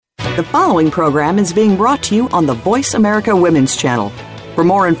The following program is being brought to you on the Voice America Women's Channel. For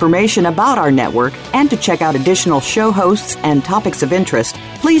more information about our network and to check out additional show hosts and topics of interest,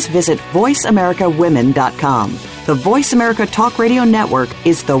 please visit voiceamericawomen.com. The Voice America Talk Radio Network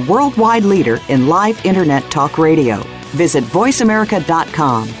is the worldwide leader in live Internet talk radio. Visit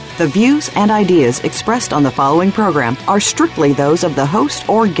voiceamerica.com. The views and ideas expressed on the following program are strictly those of the host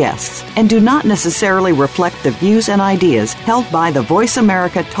or guests and do not necessarily reflect the views and ideas held by the Voice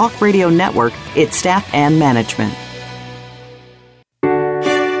America Talk Radio Network, its staff, and management.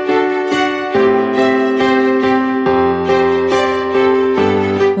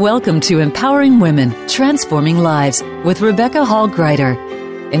 Welcome to Empowering Women, Transforming Lives with Rebecca Hall-Gruyter.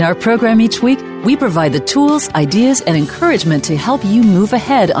 In our program each week, we provide the tools, ideas, and encouragement to help you move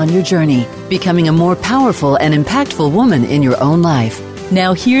ahead on your journey, becoming a more powerful and impactful woman in your own life.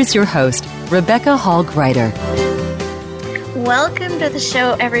 Now here's your host, Rebecca Hall-Gruyter. Welcome to the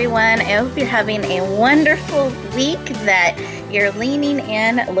show, everyone. I hope you're having a wonderful week, that you're leaning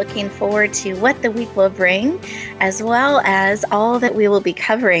in, looking forward to what the week will bring, as well as all that we will be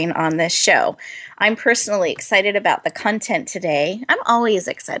covering on this show. I'm personally excited about the content today. I'm always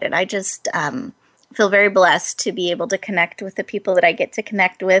excited. I just feel very blessed to be able to connect with the people that I get to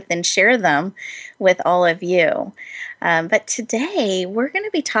connect with and share them with all of you. But today, we're going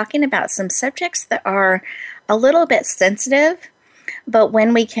to be talking about some subjects that are a little bit sensitive, but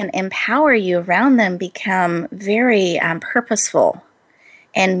when we can empower you around them, become very purposeful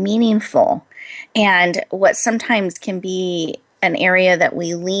and meaningful. And what sometimes can be an area that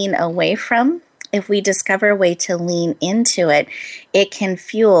we lean away from, if we discover a way to lean into it, it can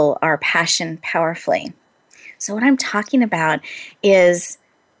fuel our passion powerfully. So what I'm talking about is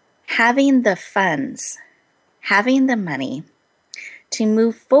having the funds, having the money to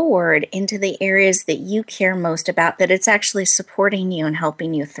move forward into the areas that you care most about, that it's actually supporting you and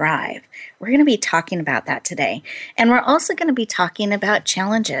helping you thrive. We're going to be talking about that today. And we're also going to be talking about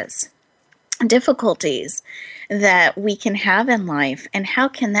challenges, difficulties that we can have in life, and how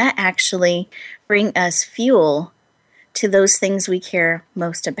can that actually bring us fuel to those things we care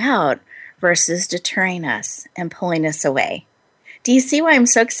most about versus deterring us and pulling us away. Do you see why I'm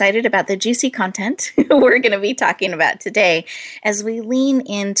so excited about the juicy content we're going to be talking about today, as we lean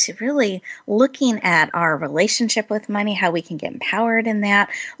into really looking at our relationship with money, how we can get empowered in that,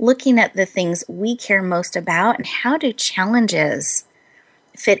 looking at the things we care most about, and how do challenges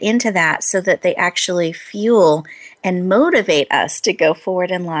fit into that so that they actually fuel and motivate us to go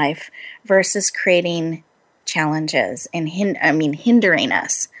forward in life versus creating challenges and hindering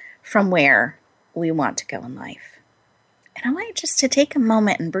us from where we want to go in life. And I want you just to take a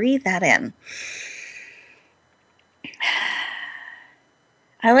moment and breathe that in.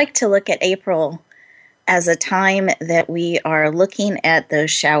 I like to look at April as a time that we are looking at those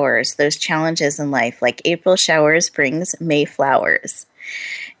showers, those challenges in life, like April showers brings May flowers.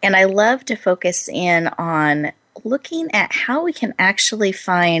 And I love to focus in on looking at how we can actually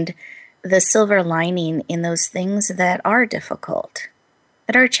find the silver lining in those things that are difficult,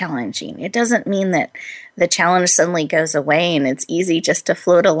 that are challenging. It doesn't mean that the challenge suddenly goes away and it's easy just to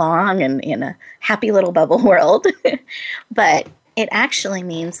float along and in a happy little bubble world. But it actually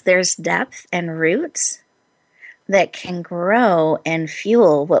means there's depth and roots that can grow and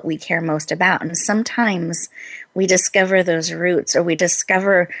fuel what we care most about. And sometimes we discover those roots, or we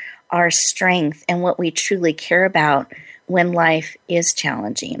discover our strength and what we truly care about when life is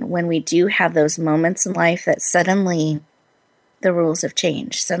challenging, when we do have those moments in life that suddenly the rules have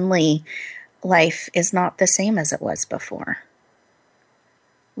changed. Suddenly life is not the same as it was before.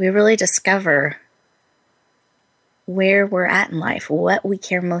 We really discover where we're at in life, what we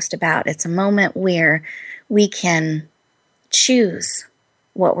care most about. It's a moment where we can choose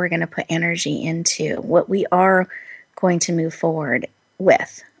what we're going to put energy into, what we are going to move forward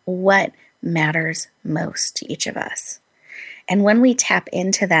with, what matters most to each of us. And when we tap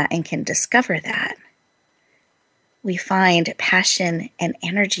into that and can discover that, we find passion and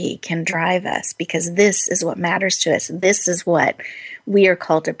energy can drive us, because this is what matters to us. This is what we are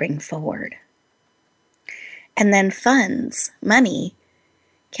called to bring forward. And then funds, money,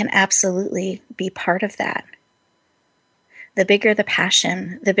 can absolutely be part of that. The bigger the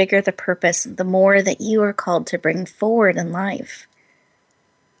passion, the bigger the purpose, the more that you are called to bring forward in life.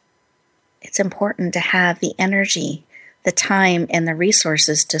 It's important to have the energy, the time, and the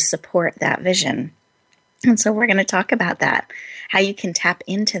resources to support that vision. And so we're going to talk about that, how you can tap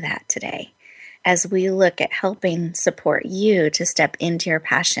into that today, as we look at helping support you to step into your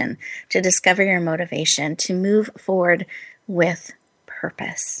passion, to discover your motivation, to move forward with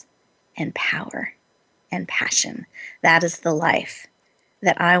purpose and power and passion. That is the life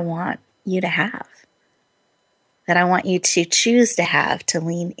that I want you to have, that I want you to choose to have, to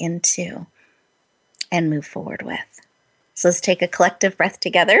lean into and move forward with. So let's take a collective breath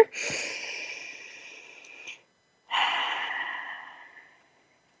together.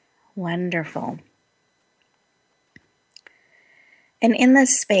 Wonderful. And in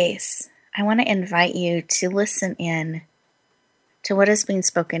this space, I want to invite you to listen in to what is being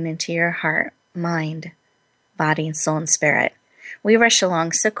spoken into your heart, mind, body, soul, and spirit. We rush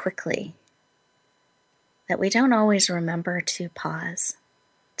along so quickly that we don't always remember to pause,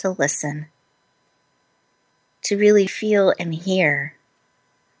 to listen, to really feel and hear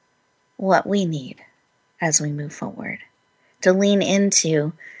what we need as we move forward, to lean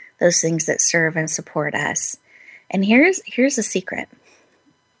into those things that serve and support us. And here's a secret.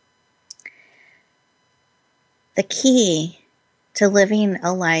 The key to living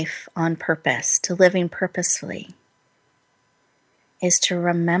a life on purpose, to living purposefully, is to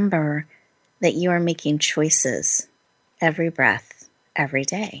remember that you are making choices every breath, every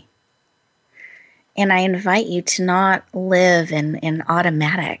day. And I invite you to not live in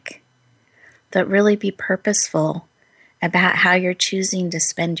automatic, but really be purposeful about how you're choosing to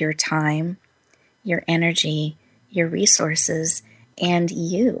spend your time, your energy, your resources, and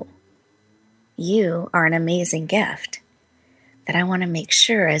you. You are an amazing gift that I want to make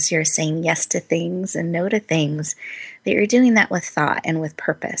sure, as you're saying yes to things and no to things, that you're doing that with thought and with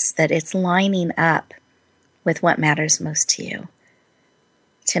purpose, that it's lining up with what matters most to you.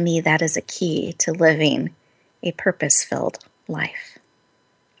 To me, that is a key to living a purpose-filled life.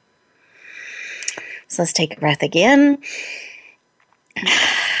 So let's take a breath again.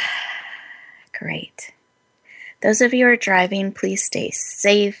 Great. Those of you who are driving, please stay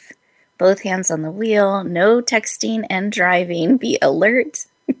safe. Both hands on the wheel, no texting and driving, be alert.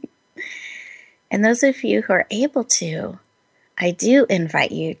 And those of you who are able to, I do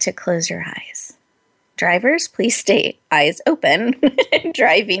invite you to close your eyes. Drivers, please stay eyes open,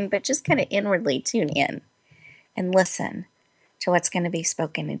 driving, but just kind of inwardly tune in and listen to what's going to be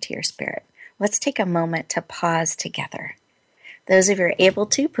spoken into your spirit. Let's take a moment to pause together. Those of you who are able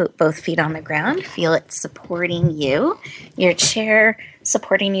to, put both feet on the ground, feel it supporting you. Your chair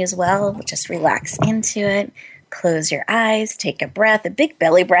supporting you as well. Just relax into it. Close your eyes. Take a breath, a big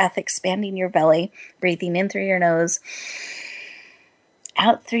belly breath, expanding your belly. Breathing in through your nose.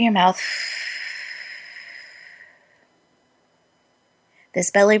 Out through your mouth. This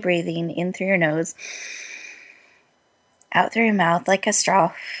belly breathing in through your nose. Out through your mouth like a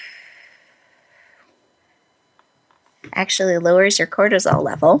straw. Actually lowers your cortisol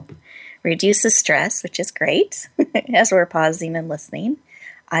level, reduces stress, which is great, as we're pausing and listening.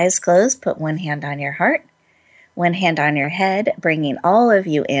 Eyes closed, put one hand on your heart, one hand on your head, bringing all of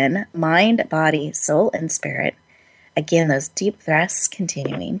you in, mind, body, soul, and spirit. Again, those deep breaths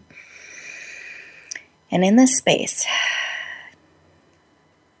continuing. And in this space,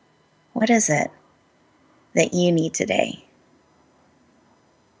 what is it that you need today?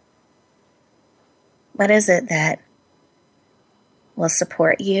 What is it that will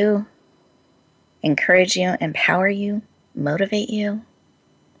support you, encourage you, empower you, motivate you?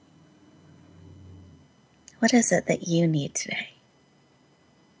 What is it that you need today?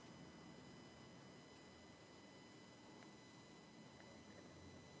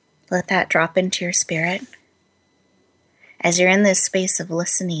 Let that drop into your spirit. As you're in this space of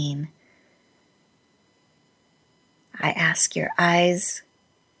listening, I ask your eyes,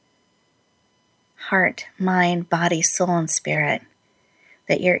 heart, mind, body, soul, and spirit,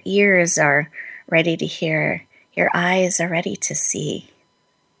 that your ears are ready to hear, your eyes are ready to see,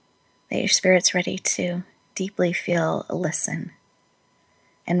 that your spirit's ready to deeply feel, listen,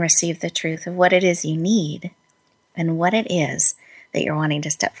 and receive the truth of what it is you need and what it is that you're wanting to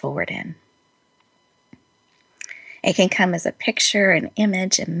step forward in. It can come as a picture, an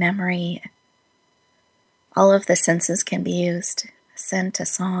image, a memory. All of the senses can be used, a scent, a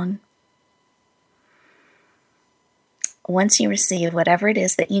song. Once you receive whatever it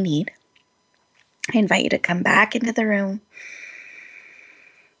is that you need, I invite you to come back into the room,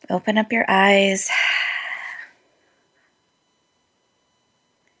 open up your eyes,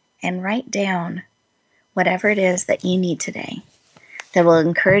 and write down whatever it is that you need today that will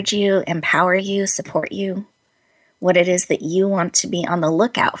encourage you, empower you, support you, what it is that you want to be on the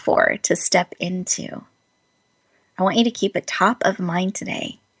lookout for, to step into. I want you to keep it top of mind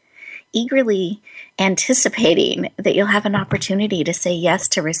today, eagerly anticipating that you'll have an opportunity to say yes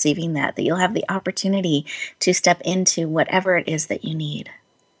to receiving that you'll have the opportunity to step into whatever it is that you need.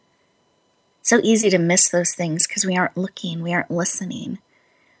 It's so easy to miss those things because we aren't looking, we aren't listening.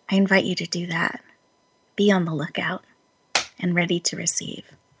 I invite you to do that. Be on the lookout and ready to receive.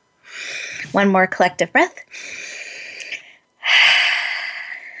 One more collective breath.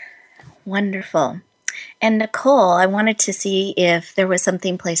 Wonderful. And Nicole, I wanted to see if there was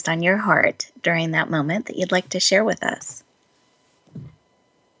something placed on your heart during that moment that you'd like to share with us.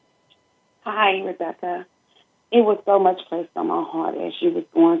 Hi, Rebecca. It was so much placed on my heart as she was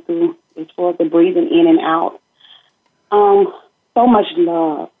going through as far as the breathing in and out. So much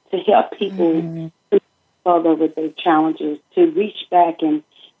love to help people further with their challenges, to reach back and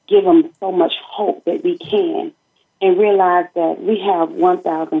give them so much hope that we can, and realize that we have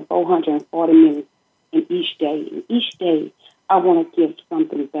 1,440 minutes in each day. And each day, I want to give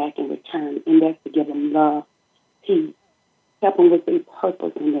something back in return, and that's to give them love, peace, help them with their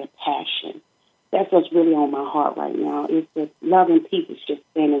purpose and their passion. That's what's really on my heart right now. It's just love and peace is just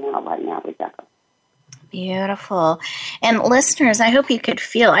standing out right now, Rebecca. Beautiful. And listeners, I hope I could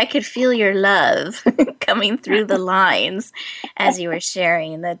feel your love coming through the lines as you were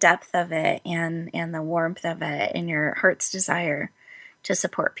sharing the depth of it and the warmth of it and your heart's desire to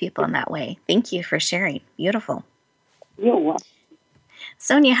support people in that way. Thank you for sharing. Beautiful. You're welcome.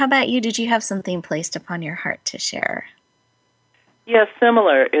 Sonia, how about you? Did you have something placed upon your heart to share? Yeah,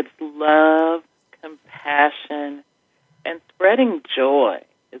 similar. It's love, compassion, and spreading joy.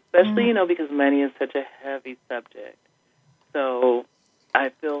 Especially, because money is such a heavy subject. So I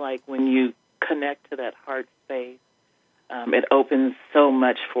feel like when you connect to that heart space, it opens so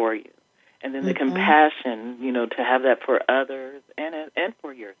much for you. And then the compassion, to have that for others and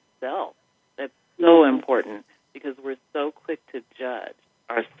for yourself. That's so important because we're so quick to judge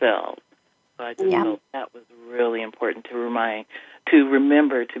ourselves. So I just felt that was really important to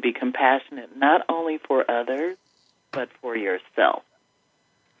remember to be compassionate, not only for others, but for yourself.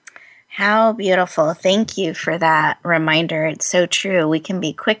 How beautiful. Thank you for that reminder. It's so true. We can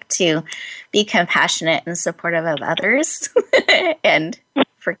be quick to be compassionate and supportive of others and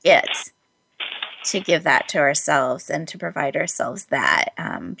forget to give that to ourselves and to provide ourselves that.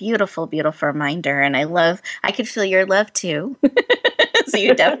 Beautiful, beautiful reminder. And I could feel your love too. So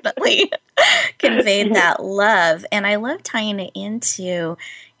you definitely conveyed that love. And I love tying it into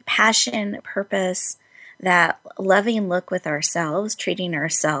passion, purpose, that loving look with ourselves, treating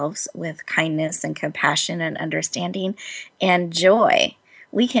ourselves with kindness and compassion and understanding and joy.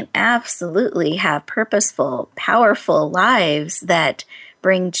 We can absolutely have purposeful, powerful lives that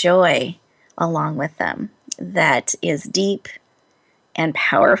bring joy along with them, that is deep and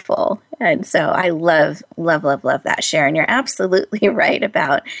powerful. And so I love, love, love, love that, Sharon. You're absolutely right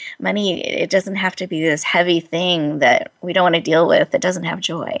about money. It doesn't have to be this heavy thing that we don't want to deal with that doesn't have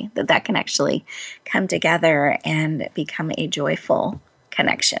joy, that can actually come together and become a joyful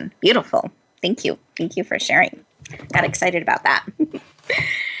connection. Beautiful. Thank you. Thank you for sharing. Got excited about that.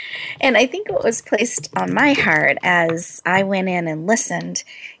 And I think what was placed on my heart as I went in and listened,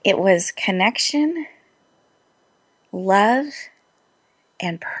 it was connection, love,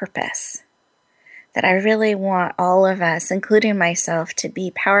 and purpose. That I really want all of us, including myself, to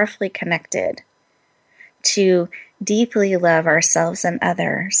be powerfully connected, to deeply love ourselves and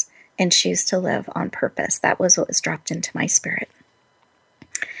others, and choose to live on purpose. That was what was dropped into my spirit.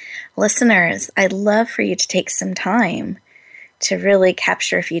 Listeners, I'd love for you to take some time to really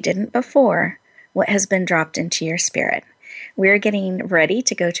capture, if you didn't before, what has been dropped into your spirit. We're getting ready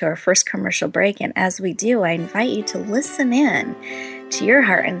to go to our first commercial break, and as we do, I invite you to listen in to your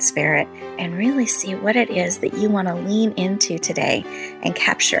heart and spirit and really see what it is that you want to lean into today and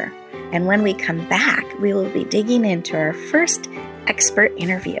capture. And when we come back, we will be digging into our first expert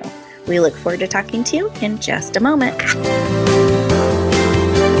interview. We look forward to talking to you in just a moment.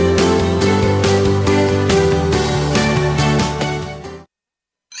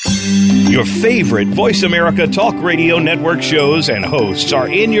 Your favorite Voice America Talk Radio Network shows and hosts are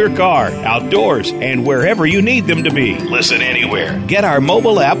in your car, outdoors, and wherever you need them to be. Listen anywhere. Get our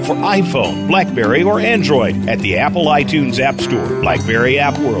mobile app for iPhone, BlackBerry, or Android at the Apple iTunes App Store, BlackBerry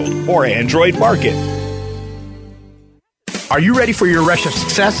App World, or Android Market. Are you ready for your rush of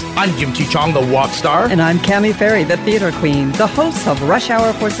success? I'm Jim T. Chong, the walk star. And I'm Cammie Ferry, the theater queen, the host of Rush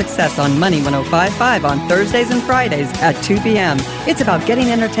Hour for Success on Money 105.5 on Thursdays and Fridays at 2 p.m. It's about getting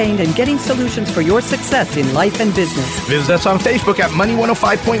entertained and getting solutions for your success in life and business. Visit us on Facebook at Money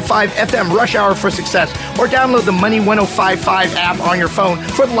 105.5 FM Rush Hour for Success, or download the Money 105.5 app on your phone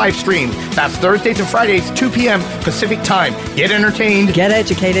for the live stream. That's Thursdays and Fridays, 2 p.m. Pacific Time. Get entertained, get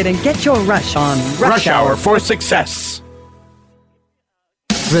educated, and get your rush on Rush Hour for Success.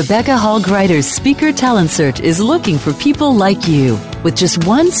 Rebecca Hall Greider's Speaker Talent Search is looking for people like you. With just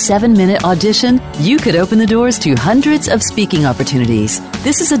one 7-minute audition, you could open the doors to hundreds of speaking opportunities.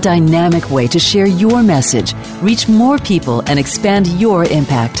 This is a dynamic way to share your message, reach more people, and expand your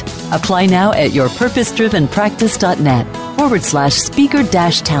impact. Apply now at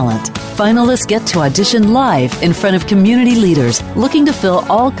yourpurposedrivenpractice.net/speaker-talent. Finalists get to audition live in front of community leaders looking to fill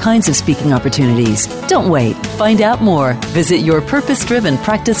all kinds of speaking opportunities. Don't wait. Find out more. Visit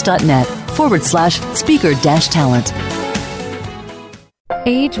yourpurposedrivenpractice.net/speaker-talent.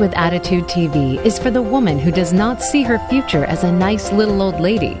 Age with Attitude TV is for the woman who does not see her future as a nice little old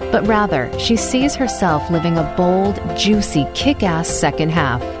lady, but rather she sees herself living a bold, juicy, kick-ass second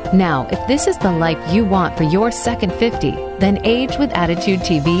half. Now, if this is the life you want for your second 50, then Age with Attitude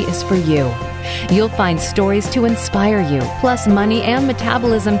TV is for you. You'll find stories to inspire you, plus money and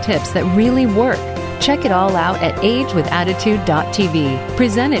metabolism tips that really work. Check it all out at agewithattitude.tv,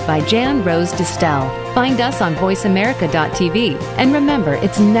 presented by Jan Rose Distel. Find us on voiceamerica.tv. And remember,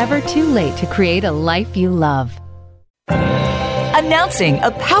 it's never too late to create a life you love. Announcing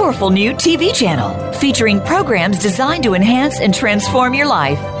a powerful new TV channel featuring programs designed to enhance and transform your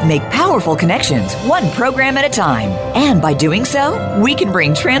life. Make powerful connections, one program at a time. And by doing so, we can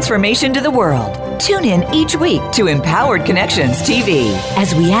bring transformation to the world. Tune in each week to Empowered Connections TV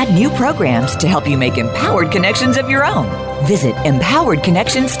as we add new programs to help you make empowered connections of your own. Visit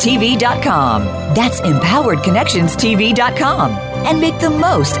empoweredconnectionstv.com. That's empoweredconnectionstv.com. And make the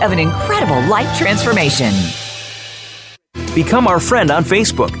most of an incredible life transformation. Become our friend on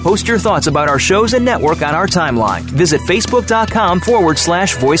Facebook. Post your thoughts about our shows and network on our timeline. Visit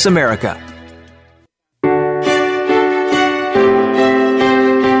facebook.com/Voice America.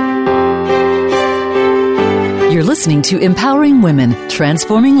 You're listening to Empowering Women,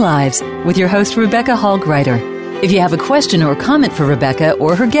 Transforming Lives with your host, Rebecca Hall-Gruyter. If you have a question or comment for Rebecca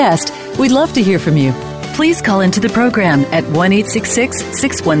or her guest, we'd love to hear from you. Please call into the program at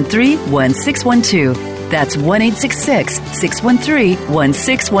 1-866-613-1612. That's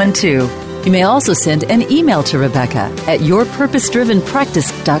 1-866-613-1612. You may also send an email to Rebecca at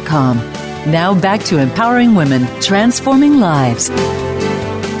yourpurposedrivenpractice.com. Now back to Empowering Women, Transforming Lives.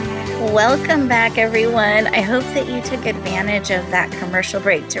 Welcome back, everyone. I hope that you took advantage of that commercial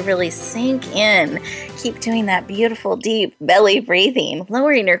break to really sink in. Keep doing that beautiful, deep belly breathing,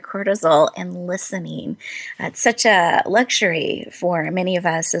 lowering your cortisol, and listening. It's such a luxury for many of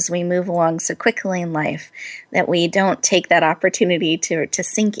us as we move along so quickly in life that we don't take that opportunity to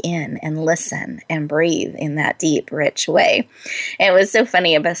sink in and listen and breathe in that deep, rich way. And it was so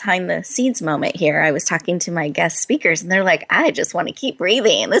funny, a behind the scenes moment here. I was talking to my guest speakers, and they're like, I just want to keep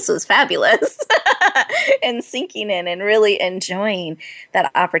breathing. This was fabulous. And sinking in and really enjoying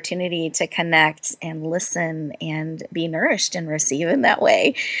that opportunity to connect and listen and be nourished and receive in that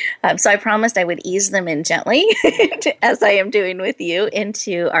way. So I promised I would ease them in gently, as I am doing with you,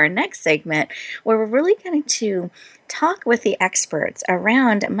 into our next segment, where we're really going to talk with the experts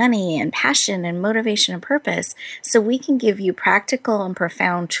around money and passion and motivation and purpose, so we can give you practical and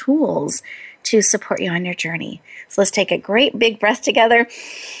profound tools to support you on your journey. So let's take a great big breath together,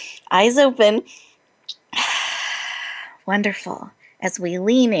 eyes open. Wonderful. As we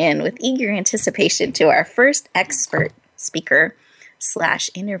lean in with eager anticipation to our first expert speaker /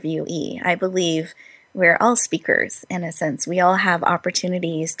 interviewee. I believe we're all speakers in a sense. We all have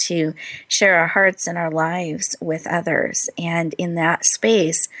opportunities to share our hearts and our lives with others. And in that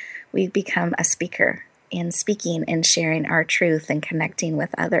space, we become a speaker in speaking and sharing our truth and connecting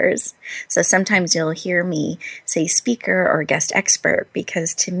with others. So sometimes you'll hear me say speaker or guest expert,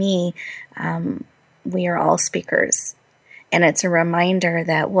 because to me, we are all speakers. And it's a reminder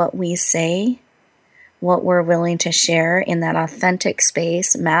that what we say, what we're willing to share in that authentic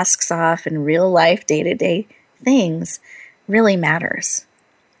space, masks off, and real life, day-to-day things really matters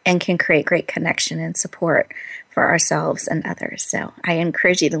and can create great connection and support for ourselves and others. So I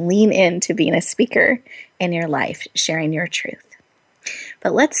encourage you to lean into being a speaker in your life, sharing your truth.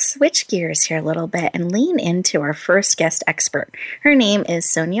 But let's switch gears here a little bit and lean into our first guest expert. Her name is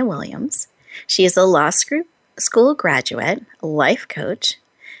Sonia Williams. She is a law school graduate, life coach,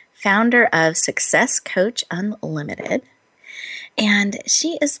 founder of Success Coach Unlimited, and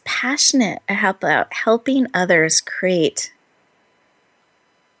she is passionate about helping others create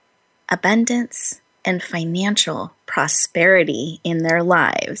abundance and financial prosperity in their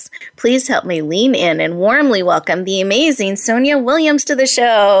lives. Please help me lean in and warmly welcome the amazing Sonia Williams to the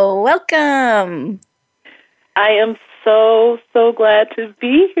show. Welcome. I am so glad to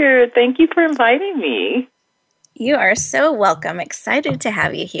be here. Thank you for inviting me. You are so welcome. Excited to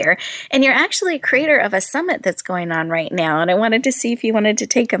have you here. And you're actually a creator of a summit that's going on right now. And I wanted to see if you wanted to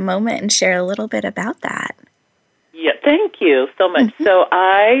take a moment and share a little bit about that. Yes, thank you so much. So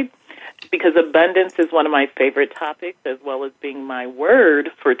because abundance is one of my favorite topics, as well as being my word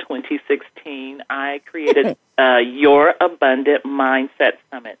for 2016, I created Your Abundant Mindset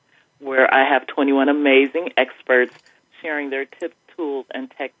Summit, where I have 21 amazing experts sharing their tips, tools,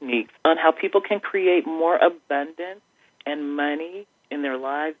 and techniques on how people can create more abundance and money in their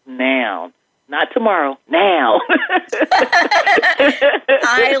lives now. Not tomorrow, now.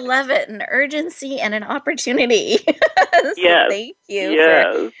 I love it. An urgency and an opportunity. So yes. Thank you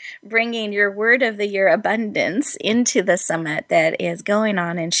for bringing your word of the year, abundance, into the summit that is going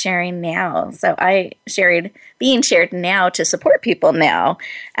on and sharing now. So being shared now to support people now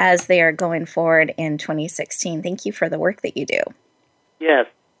as they are going forward in 2016. Thank you for the work that you do. Yes,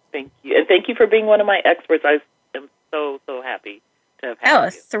 thank you. And thank you for being one of my experts. I am so, so happy.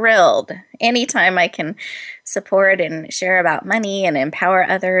 Thrilled. Anytime I can support and share about money and empower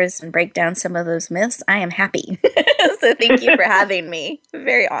others and break down some of those myths, I am happy. So thank you for having me.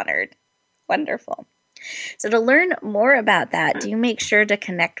 Very honored. Wonderful. So to learn more about that, do make sure to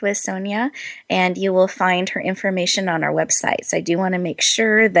connect with Sonia, and you will find her information on our website. So I do want to make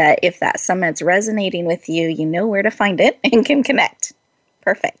sure that if that summit's resonating with you, you know where to find it and can connect.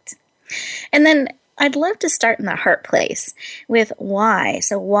 Perfect. And then I'd love to start in the heart place with why.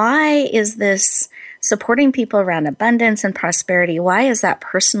 So why is this supporting people around abundance and prosperity? Why is that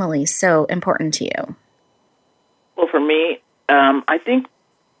personally so important to you? Well, for me, I think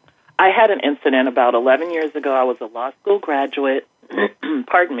I had an incident about 11 years ago. I was a law school graduate,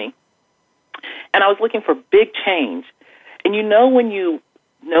 pardon me, and I was looking for big change. And when you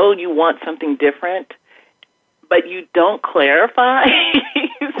know you want something different, but you don't clarify.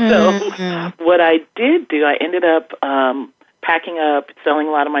 So what I did do, I ended up packing up, selling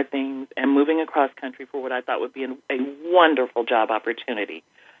a lot of my things, and moving across country for what I thought would be a wonderful job opportunity.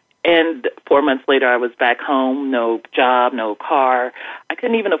 And 4 months later, I was back home, no job, no car. I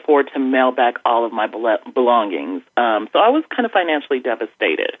couldn't even afford to mail back all of my belongings. So I was kind of financially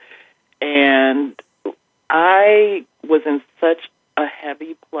devastated. And I was in such a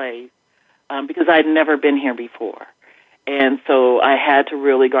heavy place because I'd never been here before. And so I had to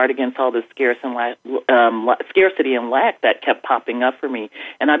really guard against all the scarcity and lack that kept popping up for me.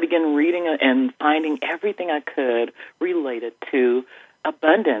 And I began reading and finding everything I could related to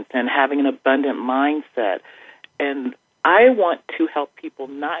abundance and having an abundant mindset. And I want to help people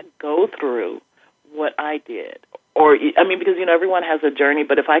not go through what I did. Because, everyone has a journey,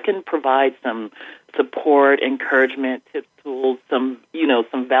 but if I can provide some support, encouragement, tips, tools, some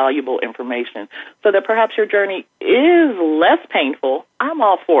valuable information so that perhaps your journey is less painful, I'm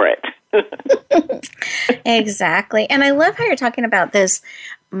all for it. Exactly. And I love how you're talking about this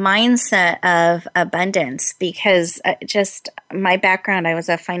mindset of abundance because just my background, I was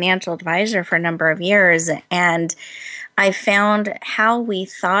a financial advisor for a number of years, and I found how we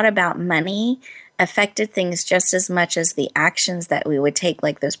thought about money affected things just as much as the actions that we would take,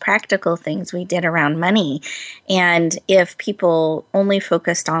 like those practical things we did around money. And if people only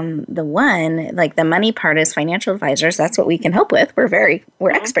focused on the one, like the money part as financial advisors, that's what we can help with. We're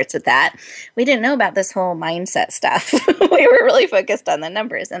experts at that. We didn't know about this whole mindset stuff. We were really focused on the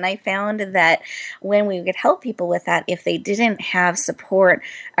numbers. And I found that when we could help people with that, if they didn't have support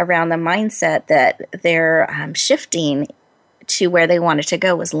around the mindset that they're shifting to where they wanted to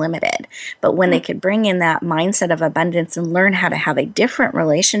go was limited. But when they could bring in that mindset of abundance and learn how to have a different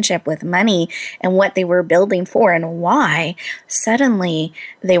relationship with money and what they were building for and why, suddenly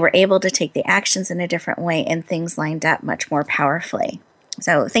they were able to take the actions in a different way and things lined up much more powerfully.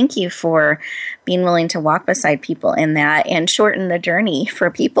 So thank you for being willing to walk beside people in that and shorten the journey for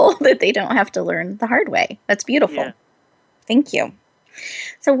people that they don't have to learn the hard way. That's beautiful. Yeah. Thank you.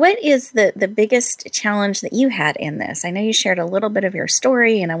 So what is the biggest challenge that you had in this? I know you shared a little bit of your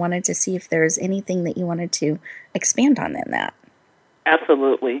story, and I wanted to see if there's anything that you wanted to expand on in that.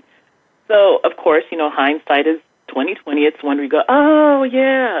 Absolutely. So, of course, hindsight is 20/20. It's when we go, oh,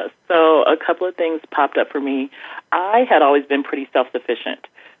 yeah. So a couple of things popped up for me. I had always been pretty self-sufficient.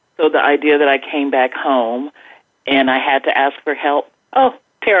 So the idea that I came back home and I had to ask for help,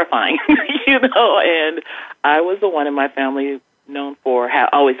 terrifying, and I was the one in my family known for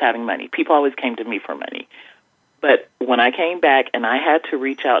always having money. People always came to me for money. But when I came back and I had to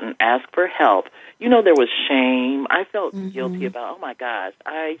reach out and ask for help, there was shame. I felt guilty about, oh my gosh,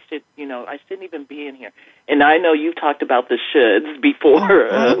 I shouldn't even be in here. And I know you've talked about the shoulds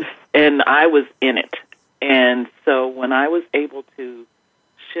before, and I was in it. And so when I was able to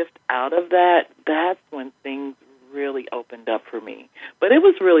shift out of that, that's when things really opened up for me. But it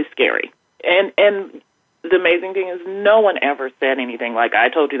was really scary. And the amazing thing is no one ever said anything like, I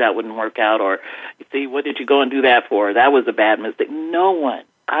told you that wouldn't work out, or, you see, what did you go and do that for? That was a bad mistake. No one.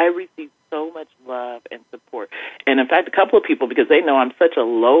 I received so much love and support. And, in fact, a couple of people, because they know I'm such a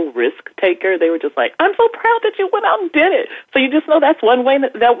low-risk taker, they were just like, I'm so proud that you went out and did it. So you just know that's one way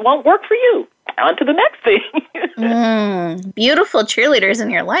that won't work for you. On to the next thing. Beautiful cheerleaders in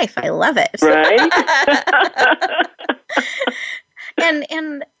your life. I love it. Right?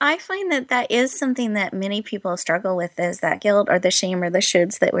 And I find that is something that many people struggle with, is that guilt or the shame or the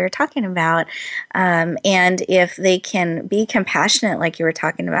shoulds that we were talking about. And if they can be compassionate, like you were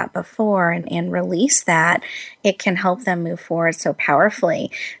talking about before, and release that, it can help them move forward so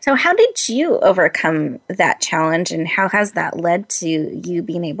powerfully. So how did you overcome that challenge, and how has that led to you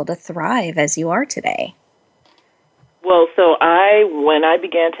being able to thrive as you are today? Well, so when I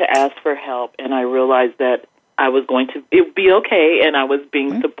began to ask for help, and I realized that I was going to be okay, and I was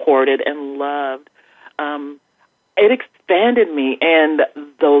being supported and loved, it expanded me, and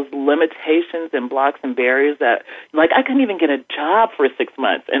those limitations and blocks and barriers that, like, I couldn't even get a job for 6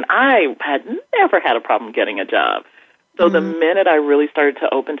 months, and I had never had a problem getting a job. So the minute I really started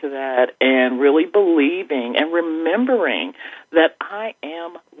to open to that and really believing and remembering that I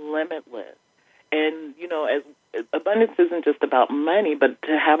am limitless, and, you know, as abundance isn't just about money, but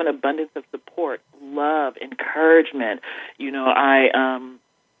to have an abundance of support, love, encouragement. You know, I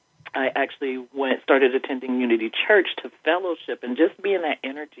actually started attending Unity Church to fellowship and just be in that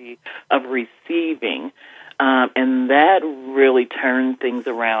energy of receiving, and that really turned things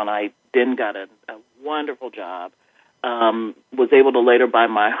around. I then got a wonderful job. Was able to later buy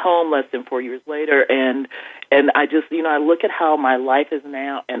my home less than 4 years later, and I just, you know, I look at how my life is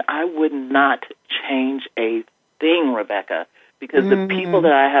now, and I would not change a thing, Rebecca, because the people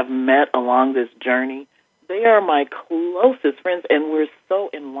that I have met along this journey, they are my closest friends, and we're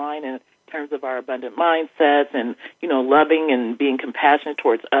so in line in terms of our abundant mindsets and, you know, loving and being compassionate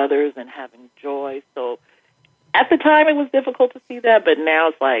towards others and having joy. So at the time it was difficult to see that, but now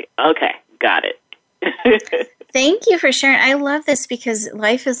it's like, okay, got it. Thank you for sharing. I love this because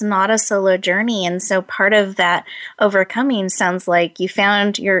life is not a solo journey. And so part of that overcoming sounds like you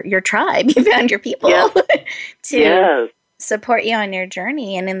found your tribe, you found your people to support you on your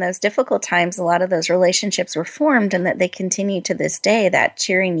journey. And in those difficult times, a lot of those relationships were formed, and that they continue to this day, that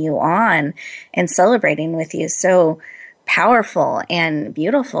cheering you on and celebrating with you. So powerful and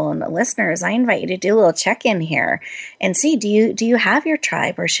beautiful. And the listeners, I invite you to do a little check-in here and see, do you have your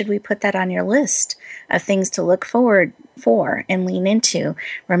tribe, or should we put that on your list of things to look forward for and lean into?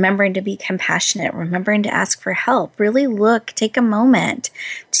 Remembering to be compassionate, remembering to ask for help. Really take a moment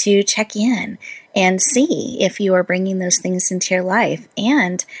to check in and see if you are bringing those things into your life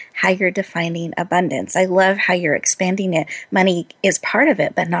and how you're defining abundance. I love how you're expanding it. Money is part of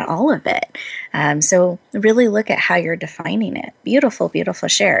it, but not all of it. So really look at how you're defining it. Beautiful, beautiful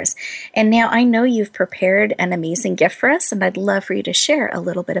shares. And now I know you've prepared an amazing gift for us, and I'd love for you to share a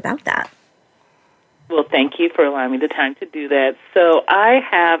little bit about that. Well, thank you for allowing me the time to do that. So I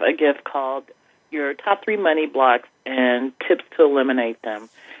have a gift called Your Top 3 Money Blocks and Tips to Eliminate Them.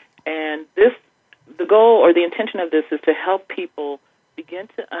 And the goal or the intention of this is to help people begin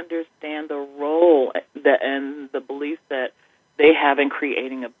to understand the role and the beliefs that they have in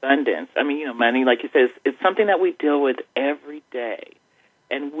creating abundance. I mean, you know, money, like you said, it's something that we deal with every day,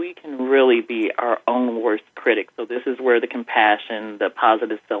 and we can really be our own worst critic. So this is where the compassion, the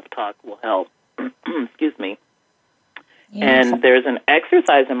positive self-talk will help. Excuse me. Yes. And there's an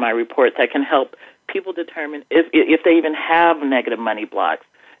exercise in my report that can help people determine if they even have negative money blocks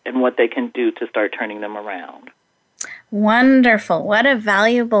and what they can do to start turning them around. Wonderful. What a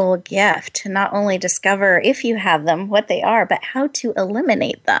valuable gift to not only discover if you have them, what they are, but how to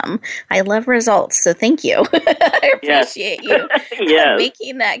eliminate them. I love results, so thank you. I appreciate you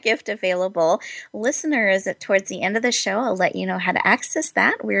making that gift available. Listeners, towards the end of the show, I'll let you know how to access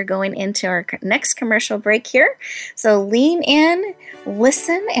that. We're going into our next commercial break here. So lean in,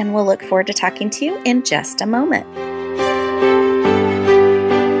 listen, and we'll look forward to talking to you in just a moment.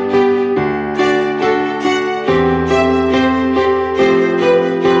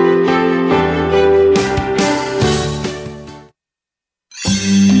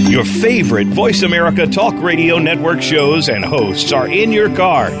 Your favorite Voice America Talk Radio Network shows and hosts are in your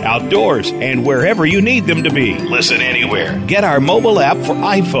car, outdoors, and wherever you need them to be. Listen anywhere. Get our mobile app for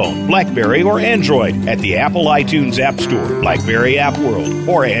iPhone, BlackBerry, or Android at the Apple iTunes App Store, BlackBerry App World,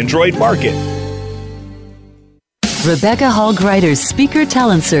 or Android Market. Rebecca Hall Greider's Speaker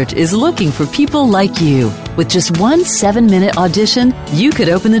Talent Search is looking for people like you. With just one 7-minute audition, you could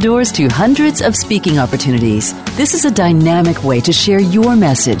open the doors to hundreds of speaking opportunities. This is a dynamic way to share your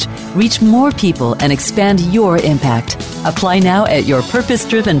message, reach more people, and expand your impact. Apply now at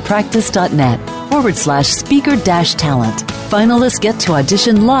yourpurposedrivenpractice.net/speaker-talent. Finalists get to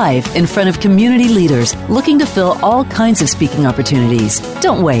audition live in front of community leaders looking to fill all kinds of speaking opportunities.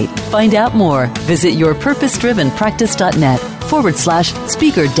 Don't wait. Find out more. Visit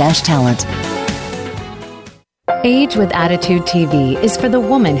yourpurposedrivenpractice.net/speaker-talent. Age with Attitude TV is for the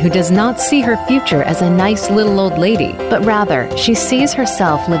woman who does not see her future as a nice little old lady, but rather she sees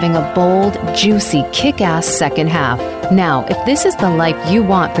herself living a bold, juicy, kick-ass second half. Now, if this is the life you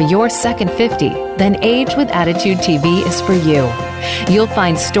want for your second 50, then Age with Attitude TV is for you. You'll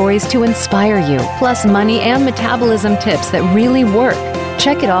find stories to inspire you, plus money and metabolism tips that really work.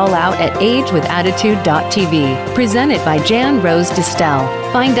 Check it all out at agewithattitude.tv, presented by Jan Rose Distel.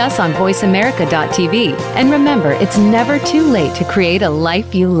 Find us on voiceamerica.tv. And remember, it's never too late to create a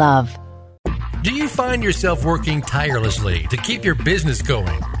life you love. Do you find yourself working tirelessly to keep your business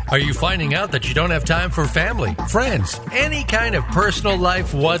going? Are you finding out that you don't have time for family, friends, any kind of personal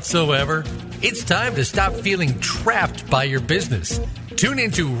life whatsoever? It's time to stop feeling trapped by your business. Tune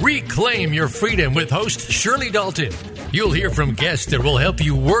in to Reclaim Your Freedom with host Shirley Dalton. You'll hear from guests that will help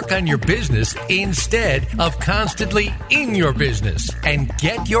you work on your business instead of constantly in your business and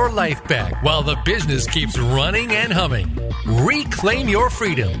get your life back while the business keeps running and humming. Reclaim Your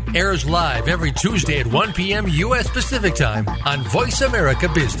Freedom airs live every Tuesday at 1 p.m. U.S. Pacific Time on Voice America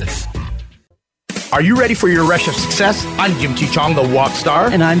Business. Are you ready for your rush of success? I'm Jim T. Chong, the walk star.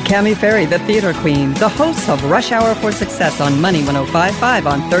 And I'm Cammie Ferry, the theater queen, the host of Rush Hour for Success on Money 105.5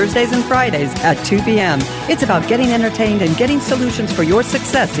 on Thursdays and Fridays at 2 p.m. It's about getting entertained and getting solutions for your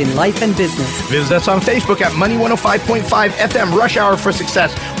success in life and business. Visit us on Facebook at Money 105.5 FM Rush Hour for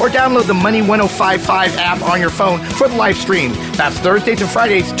Success, or download the Money 105.5 app on your phone for the live stream. That's Thursdays and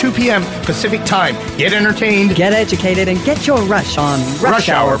Fridays, 2 p.m. Pacific Time. Get entertained, get educated, and get your rush on Rush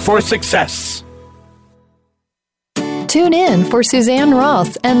Hour for Success. Tune in for Suzanne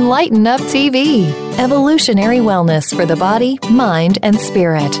Ross and Lighten Up TV, evolutionary wellness for the body, mind, and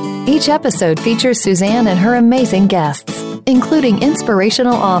spirit. Each episode features Suzanne and her amazing guests, including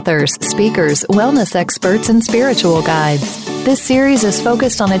inspirational authors, speakers, wellness experts, and spiritual guides. This series is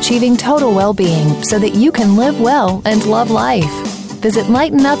focused on achieving total well-being so that you can live well and love life. Visit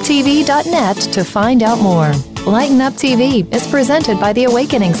lightenuptv.net to find out more. Lighten Up TV is presented by the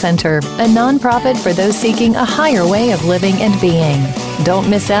Awakening Center, a nonprofit for those seeking a higher way of living and being. Don't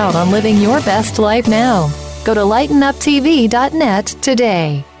miss out on living your best life now. Go to lightenuptv.net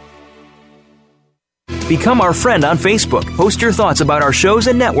today. Become our friend on Facebook. Post your thoughts about our shows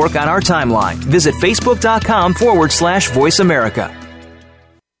and network on our timeline. Visit facebook.com/Voice America.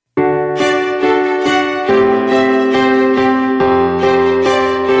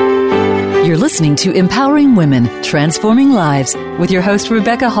 You're listening to Empowering Women, Transforming Lives with your host,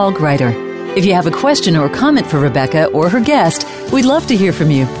 Rebecca Hall Greider. If you have a question or comment for Rebecca or her guest, we'd love to hear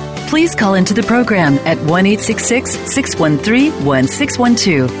from you. Please call into the program at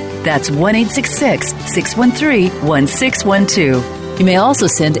 1-866-613-1612. That's 1-866-613-1612. You may also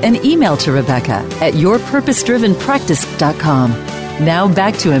send an email to Rebecca at yourpurposedrivenpractice.com. Now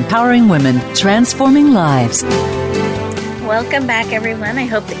back to Empowering Women, Transforming Lives. Welcome back, everyone. I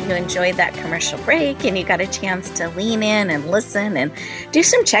hope that you enjoyed that commercial break and you got a chance to lean in and listen and do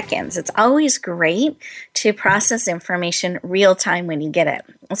some check-ins. It's always great to process information real time when you get it.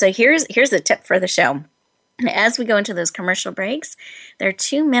 So here's a tip for the show. As we go into those commercial breaks, there are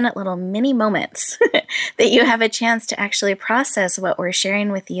 2-minute little mini moments that you have a chance to actually process what we're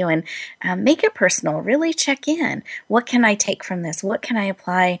sharing with you and make it personal. Really check in. What can I take from this? What can I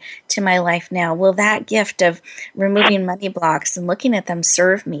apply to my life now? Will that gift of removing money blocks and looking at them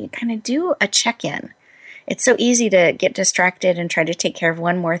serve me? Kind of do a check-in. It's so easy to get distracted and try to take care of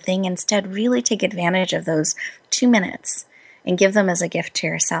one more thing. Instead, really take advantage of those 2 minutes and give them as a gift to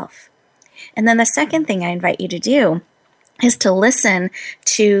yourself. And then the second thing I invite you to do is to listen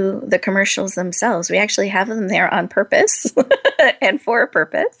to the commercials themselves. We actually have them there on purpose and for a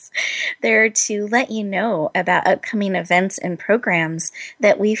purpose. They're to let you know about upcoming events and programs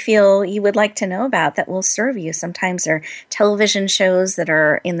that we feel you would like to know about that will serve you. Sometimes they're television shows that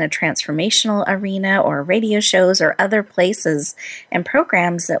are in the transformational arena or radio shows or other places and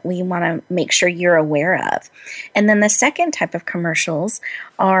programs that we want to make sure you're aware of. And then the second type of commercials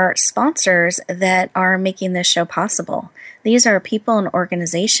are sponsors that are making this show possible. These are people and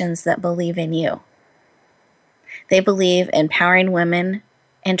organizations that believe in you. They believe empowering women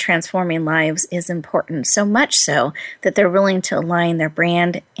and transforming lives is important, so much so that they're willing to align their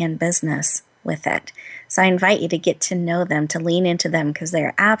brand and business with it. So I invite you to get to know them, to lean into them, because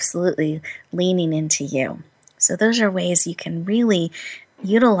they're absolutely leaning into you. So those are ways you can really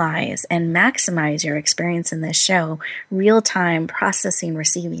utilize and maximize your experience in this show, real-time processing,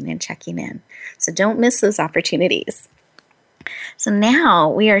 receiving, and checking in. So don't miss those opportunities. So now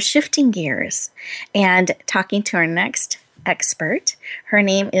we are shifting gears and talking to our next expert. Her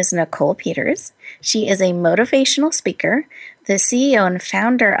name is Nicole Peters. She is a motivational speaker, the CEO and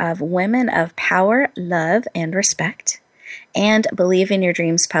founder of Women of Power, Love, and Respect, and Believe in Your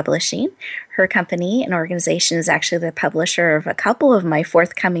Dreams Publishing. Her company and organization is actually the publisher of a couple of my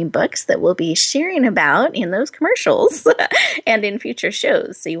forthcoming books that we'll be sharing about in those commercials and in future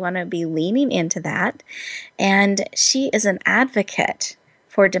shows. So you want to be leaning into that. And she is an advocate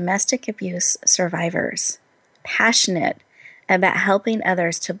for domestic abuse survivors, passionate about helping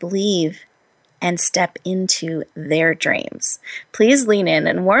others to believe and step into their dreams. Please lean in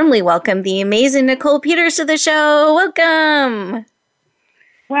and warmly welcome the amazing Nicole Peters to the show. Welcome.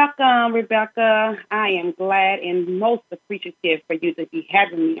 Welcome, Rebecca. I am glad and most appreciative for you to be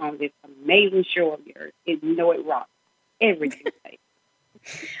having me on this amazing show of yours. You know it rocks every Tuesday.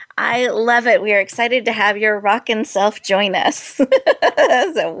 I love it. We are excited to have your rockin' self join us.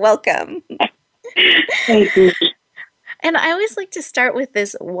 So welcome. Thank you. And I always like to start with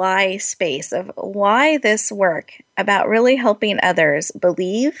this why space of why this work about really helping others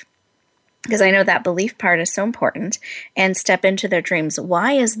believe, because I know that belief part is so important, and step into their dreams.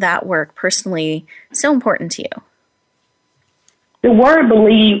 Why is that work personally so important to you? The word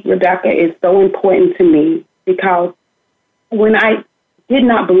believe, Rebecca, is so important to me because when I did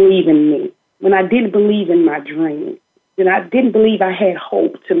not believe in me, when I didn't believe in my dreams, when I didn't believe I had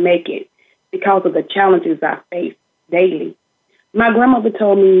hope to make it because of the challenges I faced daily, my grandmother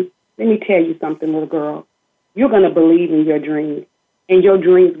told me, let me tell you something, little girl. You're going to believe in your dreams, and your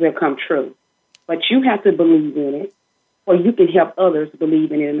dreams will come true. But you have to believe in it, or you can help others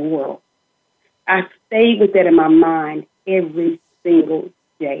believe in it in the world. I stayed with that in my mind every single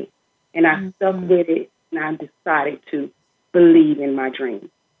day, and I stuck with it, and I decided to believe in my dreams.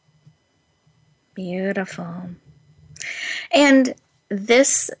 Beautiful. And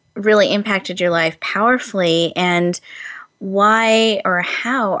this really impacted your life powerfully, and why or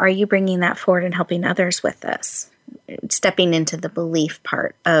how are you bringing that forward and helping others with this, stepping into the belief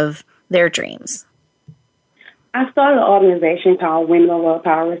part of their dreams? I started an organization called Women of Love,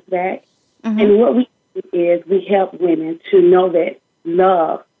 Power, Respect, and what we do is we help women to know that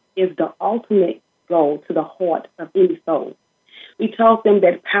love is the ultimate goal to the heart of any soul. We taught them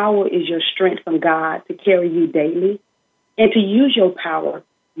that power is your strength from God to carry you daily, and to use your power,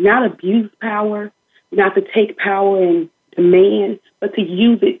 not abuse power, not to take power and demand, but to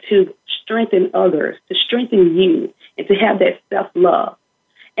use it to strengthen others, to strengthen you, and to have that self-love.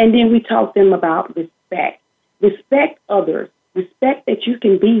 And then we taught them about respect. Respect others. Respect that you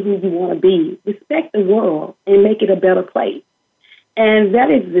can be who you want to be. Respect the world and make it a better place. And that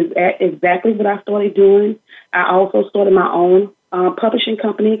is exactly what I started doing. I also started my own publishing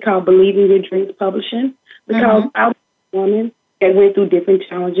company called Believe in Your Dreams Publishing, because I was a woman that went through different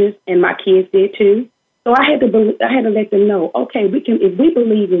challenges, and my kids did too. So I had to let them know, okay, if we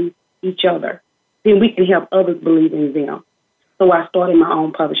believe in each other, then we can help others believe in them. So I started my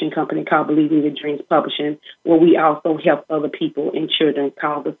own publishing company called Believe in Your Dreams Publishing, where we also help other people and children,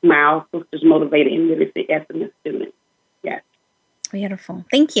 called the Smile Sisters Motivated and Literacy Excellence Students. Yes. Beautiful.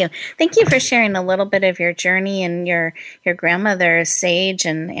 Thank you. Thank you for sharing a little bit of your journey and your grandmother's sage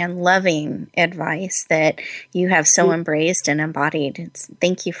and loving advice that you have so embraced and embodied.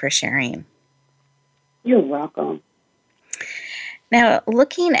 Thank you for sharing. You're welcome. Now,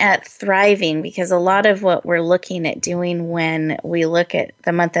 looking at thriving, because a lot of what we're looking at doing when we look at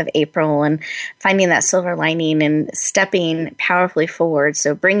the month of April and finding that silver lining and stepping powerfully forward,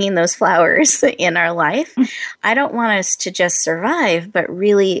 so bringing those flowers in our life, I don't want us to just survive, but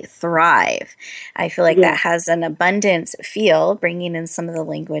really thrive. I feel like that has an abundance feel, bringing in some of the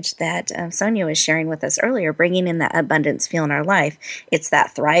language that Sonia was sharing with us earlier, bringing in that abundance feel in our life. It's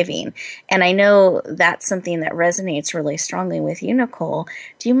that thriving. And I know that's something that resonates really strongly with you, Nicole.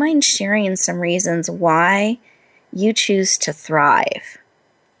 Do you mind sharing some reasons why you choose to thrive?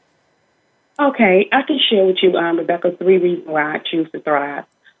 Okay, I can share with you, Rebecca, 3 reasons why I choose to thrive.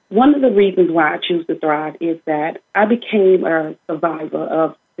 One of the reasons why I choose to thrive is that I became a survivor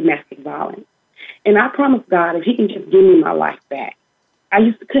of domestic violence. And I promised God if he can just give me my life back.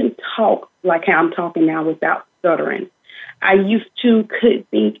 I couldn't talk like how I'm talking now without stuttering. I could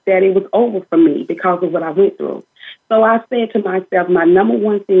think that it was over for me because of what I went through. So I said to myself, my number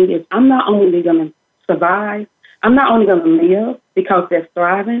one thing is I'm not only going to survive, I'm not only going to live because that's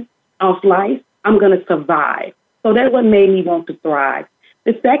thriving off life, I'm going to survive. So that's what made me want to thrive,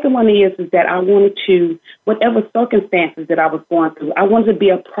 The second one is that I wanted to, whatever circumstances that I was going through, I wanted to be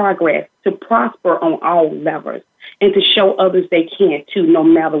a progress, to prosper on all levels, and to show others they can too, no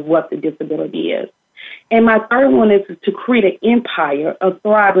matter what the disability is. And my third one is to create an empire of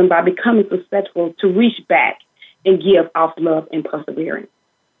thriving by becoming successful, to reach back and give off love and perseverance.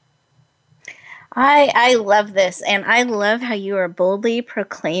 I love this, and I love how you are boldly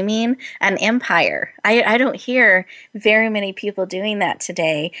proclaiming an empire. I don't hear very many people doing that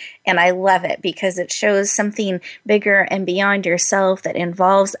today, and I love it because it shows something bigger and beyond yourself that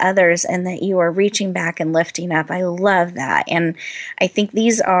involves others and that you are reaching back and lifting up. I love that, and I think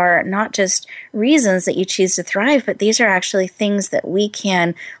these are not just reasons that you choose to thrive, but these are actually things that we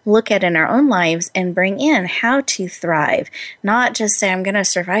can look at in our own lives and bring in how to thrive. Not just say, I'm going to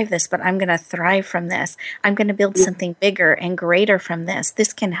survive this, but I'm going to thrive from this. I'm going to build something bigger and greater from this.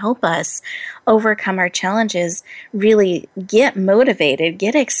 This can help us overcome our challenges, really get motivated,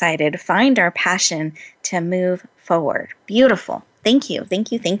 get excited, find our passion to move forward. Beautiful. Thank you.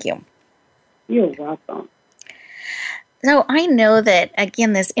 Thank you. Thank you. You're welcome. So I know that,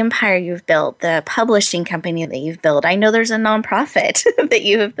 again, this empire you've built, the publishing company that you've built, I know there's a nonprofit that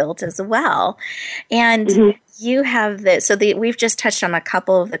you have built as well. And you have this, we've just touched on a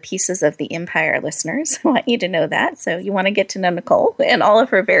couple of the pieces of the empire, listeners. I want you to know that. So you want to get to know Nicole and all of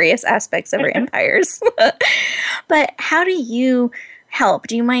her various aspects of her empires. But how do you help?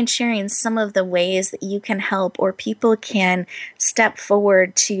 Do you mind sharing some of the ways that you can help or people can step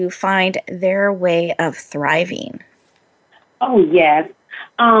forward to find their way of thriving? Oh, yes.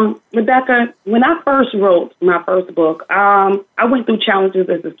 Rebecca, when I first wrote my first book, I went through challenges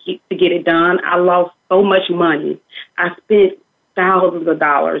as a kid to get it done. I lost so much money. I spent thousands of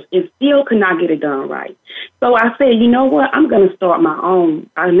dollars and still could not get it done right. So I said, you know what? I'm going to start my own.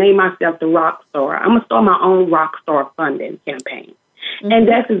 I named myself the Rock Star. I'm going to start my own Rock Star funding campaign. And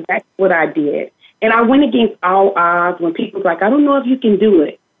that's exactly what I did. And I went against all odds when people were like, I don't know if you can do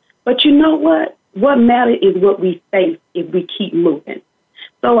it. But you know what? What matters is what we face if we keep moving.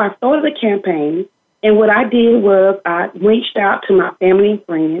 So I started a campaign, and what I did was I reached out to my family and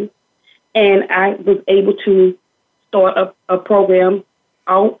friends, and I was able to start a program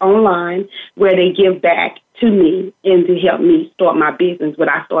online where they give back to me and to help me start my business. But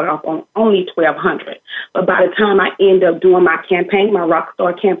I started off on only $1,200. But by the time I end up doing my campaign, my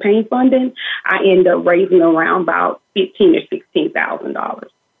Rockstar campaign funding, I end up raising around about $15,000 or $16,000.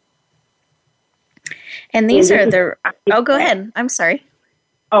 And these are the... Oh, go ahead. I'm sorry.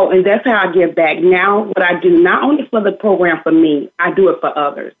 Oh, and that's how I give back. Now, what I do, not only for the program for me, I do it for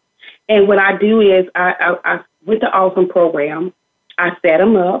others. And what I do is, I with the Awesome program, I set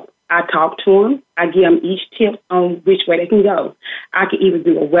them up, I talk to them, I give them each tip on which way they can go. I can either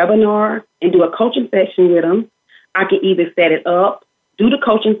do a webinar and do a coaching session with them. I can either set it up, do the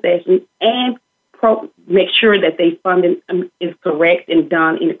coaching session, and make sure that they funding is correct and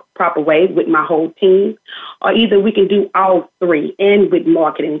done in the proper way with my whole team. Or either we can do all three and with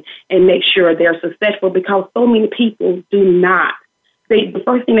marketing and make sure they're successful, because so many people do not. The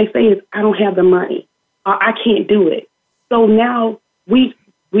first thing they say is, I don't have the money. Or I can't do it. So now we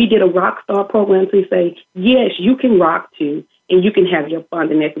did a Rockstar program to say, yes, you can rock too, and you can have your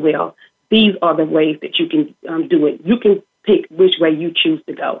funding as well. These are the ways that you can do it. You can pick which way you choose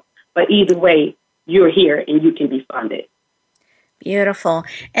to go. But either way, you're here and you can be funded. Beautiful.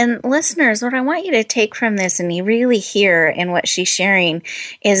 And listeners, what I want you to take from this and you really hear in what she's sharing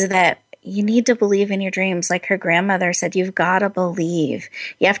is that you need to believe in your dreams. Like her grandmother said, you've got to believe.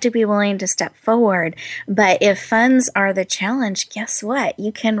 You have to be willing to step forward. But if funds are the challenge, guess what?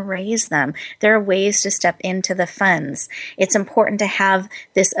 You can raise them. There are ways to step into the funds. It's important to have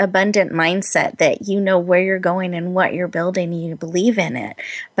this abundant mindset that you know where you're going and what you're building and you believe in it.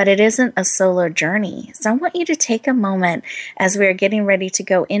 But it isn't a solo journey. So I want you to take a moment as we're getting ready to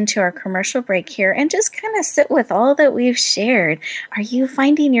go into our commercial break here and just kind of sit with all that we've shared. Are you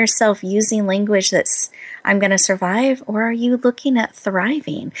finding yourself using language that's, I'm going to survive, or are you looking at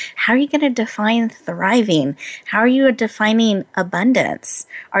thriving? How are you going to define thriving? How are you defining abundance?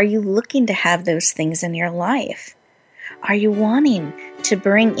 Are you looking to have those things in your life? Are you wanting to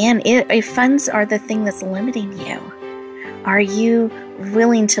bring in, if funds are the thing that's limiting you, are you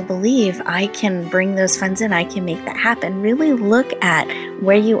willing to believe I can bring those funds in, I can make that happen? Really look at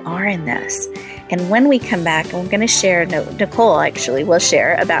where you are in this. And when we come back, I'm going to share, Nicole actually will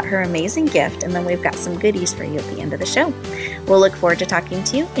share about her amazing gift, and then we've got some goodies for you at the end of the show. We'll look forward to talking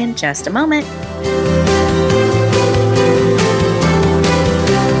to you in just a moment.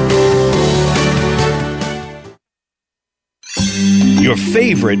 Your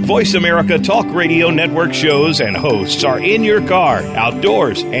favorite Voice America Talk Radio Network shows and hosts are in your car,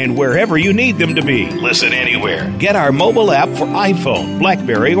 outdoors, and wherever you need them to be. Listen anywhere. Get our mobile app for iPhone,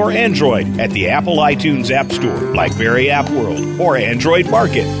 BlackBerry, or Android at the Apple iTunes App Store, BlackBerry App World, or Android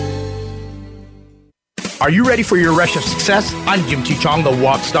Market. Are you ready for your rush of success? I'm Jim T. Chong, the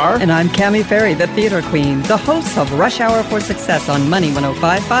Walk Star. And I'm Cammie Ferry, the Theater Queen, the host of Rush Hour for Success on Money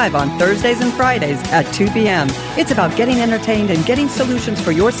 105.5 on Thursdays and Fridays at 2 p.m. It's about getting entertained and getting solutions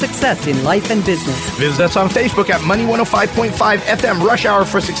for your success in life and business. Visit us on Facebook at Money 105.5 FM Rush Hour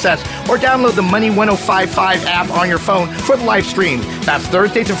for Success, or download the Money 105.5 app on your phone for the live stream. That's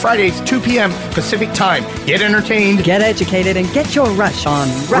Thursdays and Fridays, 2 p.m. Pacific Time. Get entertained, get educated, and get your rush on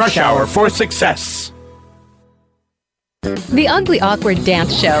Rush Hour for Success. The Ugly Awkward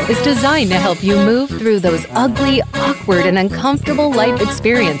Dance Show is designed to help you move through those ugly, awkward, and uncomfortable life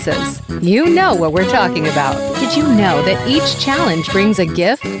experiences. You know what we're talking about. Did you know that each challenge brings a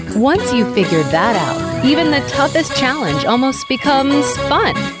gift? Once you've figured that out, even the toughest challenge almost becomes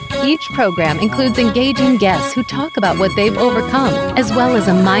fun. Each program includes engaging guests who talk about what they've overcome, as well as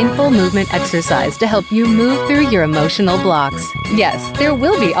a mindful movement exercise to help you move through your emotional blocks. Yes, there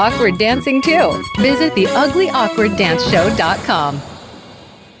will be awkward dancing too. Visit theuglyawkwarddanceshow.com.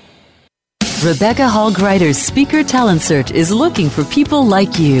 Rebecca Hall Greider's Speaker Talent Search is looking for people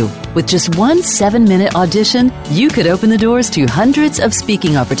like you. With just one 7-minute audition, you could open the doors to hundreds of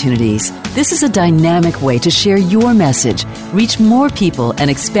speaking opportunities. This is a dynamic way to share your message, reach more people, and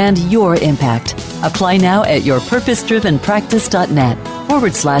expand your impact. Apply now at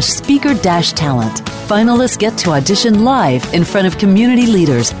yourpurposedrivenpractice.net/speaker-talent. Finalists get to audition live in front of community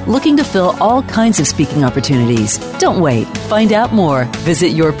leaders looking to fill all kinds of speaking opportunities. Don't wait. Find out more.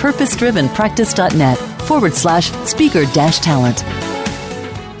 Visit yourpurposedrivenpractice.net/speaker-talent.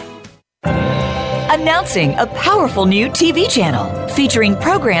 Announcing a powerful new TV channel featuring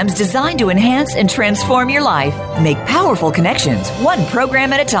programs designed to enhance and transform your life. Make powerful connections, one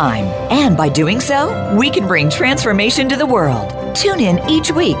program at a time. And by doing so, we can bring transformation to the world. Tune in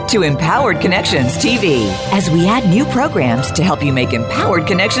each week to Empowered Connections TV as we add new programs to help you make empowered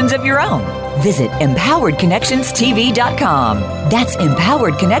connections of your own. Visit empoweredconnectionstv.com. That's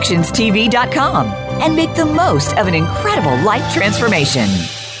empoweredconnectionstv.com. And make the most of an incredible life transformation.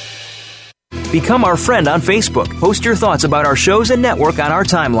 Become our friend on Facebook. Post your thoughts about our shows and network on our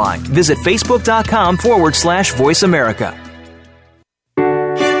timeline. Visit facebook.com/Voice America.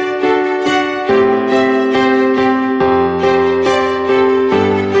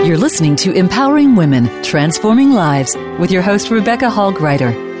 You're listening to Empowering Women, Transforming Lives with your host, Rebecca Hall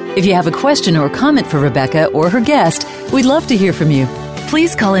Greider. If you have a question or comment for Rebecca or her guest, we'd love to hear from you.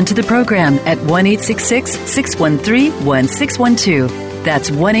 Please call into the program at 1-866-613-1612.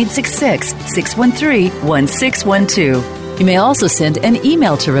 That's 1-866-613-1612. You may also send an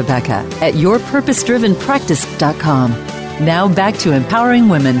email to Rebecca at yourpurposedrivenpractice.com. Now back to Empowering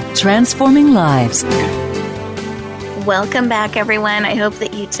Women, Transforming Lives. Welcome back, everyone. I hope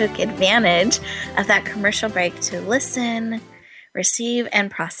that you took advantage of that commercial break to listen, receive,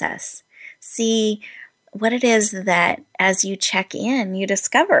 and process. See what it is that as you check in, you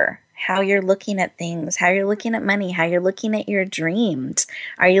discover how you're looking at things, how you're looking at money, how you're looking at your dreams.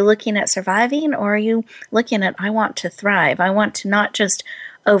 Are you looking at surviving, or are you looking at, I want to thrive? I want to not just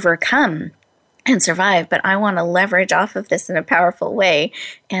overcome and survive, but I want to leverage off of this in a powerful way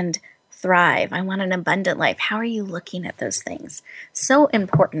and thrive. I want an abundant life. How are you looking at those things? So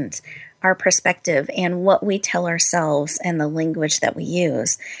important, our perspective and what we tell ourselves and the language that we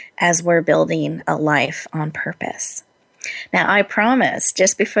use as we're building a life on purpose. Now, I promised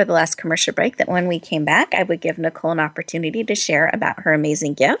just before the last commercial break that when we came back, I would give Nicole an opportunity to share about her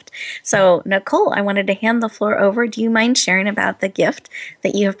amazing gift. So, Nicole, I wanted to hand the floor over. Do you mind sharing about the gift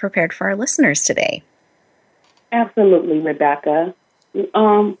that you have prepared for our listeners today? Absolutely, Rebecca.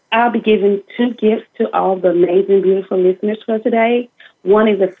 I'll be giving 2 gifts to all the amazing, beautiful listeners for today. One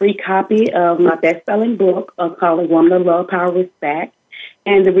is a free copy of my best-selling book called Woman of Love, Power, Respect.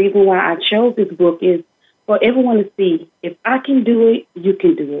 And the reason why I chose this book is for everyone to see, if I can do it, you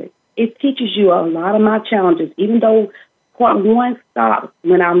can do it. It teaches you a lot of my challenges, even though part 1 stopped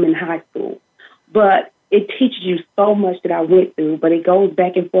when I'm in high school. But it teaches you so much that I went through, but it goes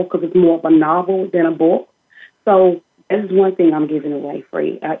back and forth because it's more of a novel than a book. So this is one thing I'm giving away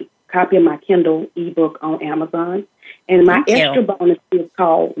free, a copy of my Kindle ebook on Amazon. And my extra bonus is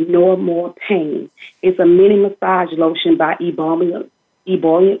called No More Pain. It's a mini massage lotion by Ebullient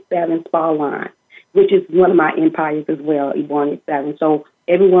Savin Spa Line, which is one of my empires as well, Ebullient Savin. So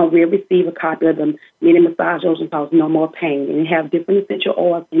everyone will receive a copy of the mini massage lotion called No More Pain. And it have different essential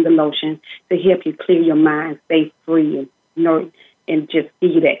oils in the lotion to help you clear your mind, stay free, and and just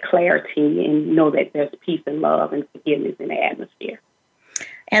give you that clarity and know that there's peace and love and forgiveness in the atmosphere.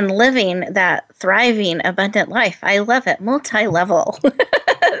 And living that thriving, abundant life. I love it. Multi-level.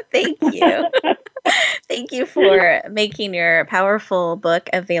 Thank you. Thank you for making your powerful book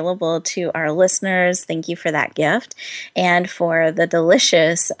available to our listeners. Thank you for that gift and for the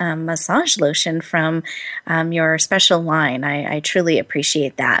delicious massage lotion from your special line. I truly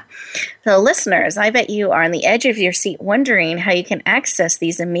appreciate that. So listeners, I bet you are on the edge of your seat wondering how you can access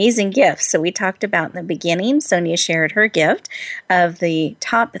these amazing gifts. So we talked about in the beginning, Sonia shared her gift of the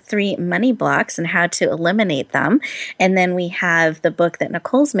top 3 money blocks and how to eliminate them. And then we have the book that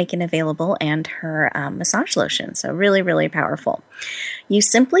Nicole's making available and her massage lotion. So really, really powerful. You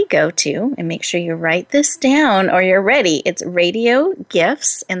simply go to, and make sure you write this down or you're ready. It's Radio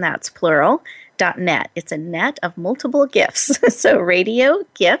Gifts, and that's plural, .net. It's a net of multiple gifts. So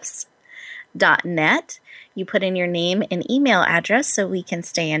radiogifts.net. You put in your name and email address so we can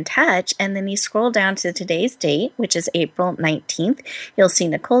stay in touch, and then you scroll down to today's date, which is April 19th. You'll see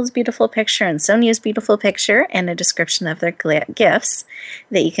Nicole's beautiful picture and Sonia's beautiful picture and a description of their gifts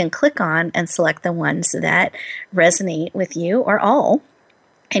that you can click on and select the ones that resonate with you or all.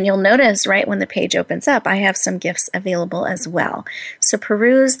 And you'll notice right when the page opens up, I have some gifts available as well. So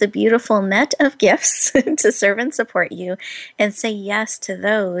peruse the beautiful net of gifts to serve and support you and say yes to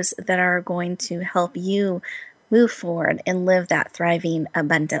those that are going to help you move forward and live that thriving,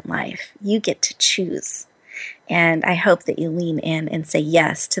 abundant life. You get to choose. And I hope that you lean in and say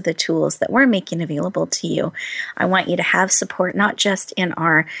yes to the tools that we're making available to you. I want you to have support not just in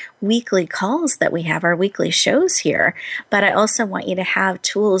our weekly calls that we have, our weekly shows here, but I also want you to have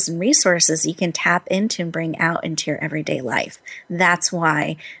tools and resources you can tap into and bring out into your everyday life. That's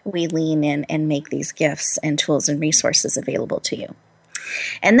why we lean in and make these gifts and tools and resources available to you.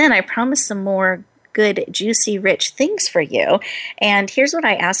 And then I promise some more good, juicy, rich things for you. And here's what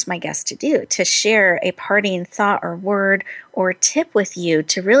I asked my guests to do, to share a parting thought or word or tip with you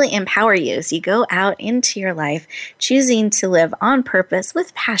to really empower you as you go out into your life, choosing to live on purpose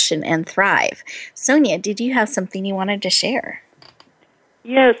with passion and thrive. Sonia, did you have something you wanted to share?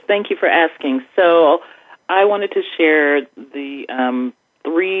 Yes, thank you for asking. So I wanted to share the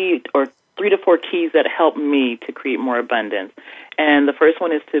 3 to 4 keys that help me to create more abundance. And the first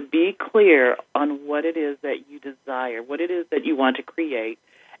one is to be clear on what it is that you desire, what it is that you want to create.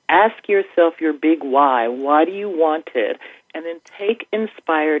 Ask yourself your big why. Why do you want it? And then take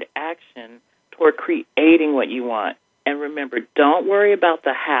inspired action toward creating what you want. And remember, don't worry about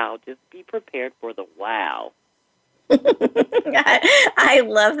the how. Just be prepared for the wow. I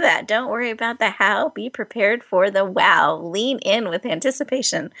love that. Don't worry about the how. Be prepared for the wow. Lean in with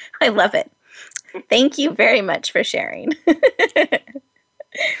anticipation. I love it. Thank you very much for sharing.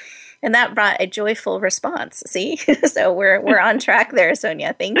 And that brought a joyful response. See? So we're on track there,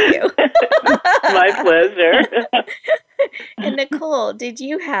 Sonia. Thank you. My pleasure. And Nicole, did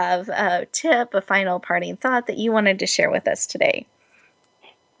you have a tip, a final parting thought that you wanted to share with us today?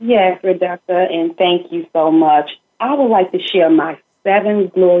 Yes, Rebecca, and thank you so much. I would like to share my 7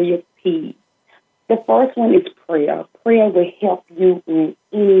 glorious P's. The first one is prayer. Prayer will help you in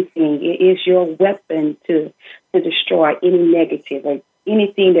anything. It is your weapon to destroy any negative or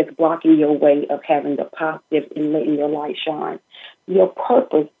anything that's blocking your way of having the positive and letting your light shine. Your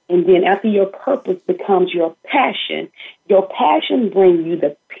purpose, and then after your purpose becomes your passion brings you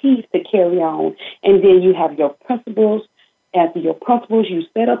the peace to carry on. And then you have your principles. After your principles, you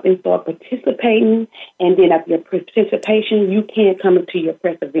set up and start participating. And then after your participation, you can come into your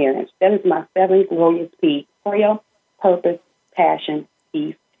perseverance. That is my 7 glorious P's: prayer, purpose, passion,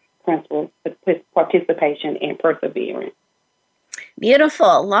 peace, principles, participation, and perseverance. Beautiful.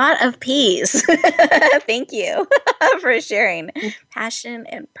 A lot of P's. Thank you for sharing. Passion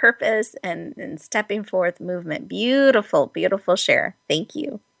and purpose and stepping forth movement. Beautiful, beautiful share. Thank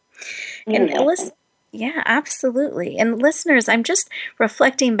you. And listen. Yeah, absolutely. And listeners, I'm just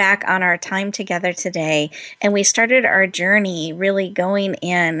reflecting back on our time together today, and we started our journey really going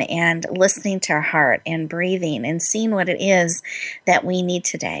in and listening to our heart and breathing and seeing what it is that we need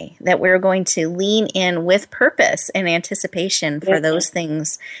today, that we're going to lean in with purpose and anticipation for those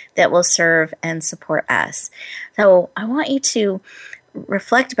things that will serve and support us. So I want you to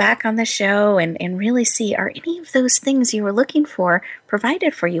reflect back on the show and really see, are any of those things you were looking for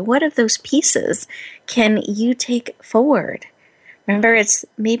provided for you? What of those pieces can you take forward? Remember,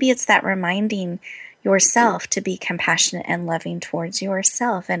 maybe it's that reminding yourself to be compassionate and loving towards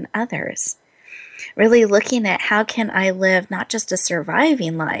yourself and others. Really looking at how can I live not just a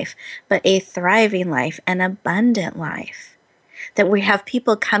surviving life, but a thriving life, an abundant life. that we have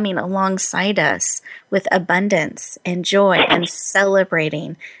people coming alongside us with abundance and joy and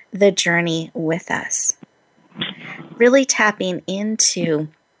celebrating the journey with us. Really tapping into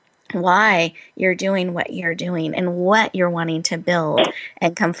why you're doing what you're doing and what you're wanting to build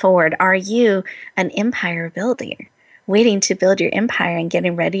and come forward. Are you an empire builder, waiting to build your empire and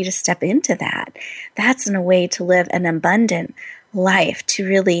getting ready to step into that? That's a way to live an abundant life, to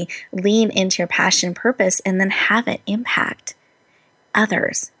really lean into your passion and purpose and then have it impact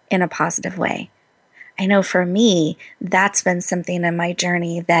others in a positive way. I know for me, that's been something in my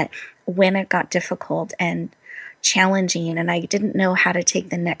journey that when it got difficult and challenging and I didn't know how to take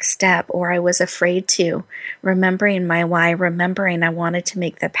the next step, or I was afraid to, remembering my why, remembering I wanted to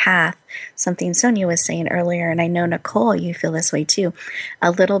make the path, something Sonia was saying earlier, and I know Nicole, you feel this way too, a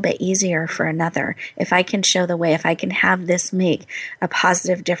little bit easier for another. If I can show the way, if I can have this make a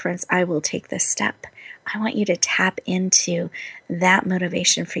positive difference, I will take this step. I want you to tap into that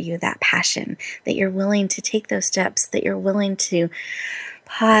motivation for you, that passion, that you're willing to take those steps, that you're willing to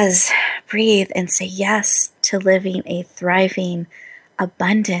pause, breathe, and say yes to living a thriving,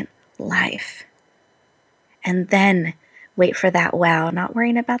 abundant life. And then wait for that wow, not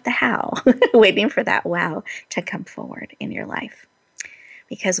worrying about the how, waiting for that wow to come forward in your life.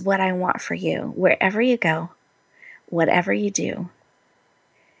 Because what I want for you, wherever you go, whatever you do,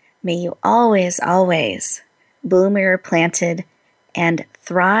 may you always, always bloom where you're planted and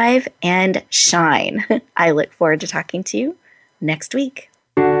thrive and shine. I look forward to talking to you next week.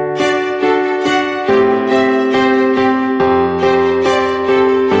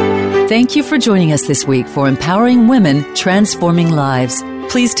 Thank you for joining us this week for Empowering Women, Transforming Lives.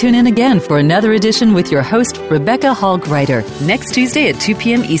 Please tune in again for another edition with your host, Rebecca Hall-Gruyter, next Tuesday at 2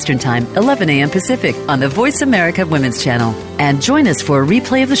 p.m. Eastern Time, 11 a.m. Pacific on the Voice America Women's Channel. And join us for a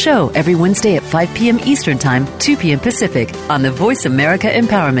replay of the show every Wednesday at 5 p.m. Eastern Time, 2 p.m. Pacific on the Voice America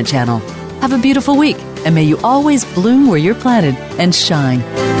Empowerment Channel. Have a beautiful week, and may you always bloom where you're planted and shine.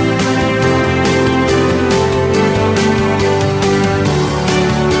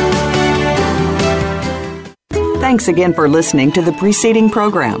 Thanks again for listening to the preceding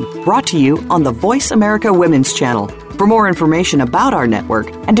program, brought to you on the Voice America Women's Channel. For more information about our network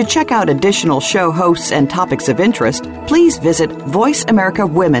and to check out additional show hosts and topics of interest, please visit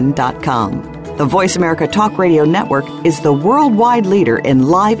voiceamericawomen.com. The Voice America Talk Radio Network is the worldwide leader in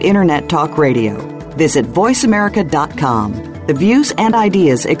live Internet talk radio. Visit voiceamerica.com. The views and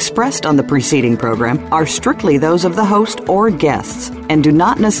ideas expressed on the preceding program are strictly those of the host or guests and do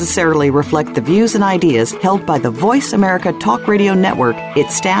not necessarily reflect the views and ideas held by the Voice America Talk Radio Network,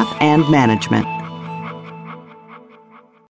 its staff, and management.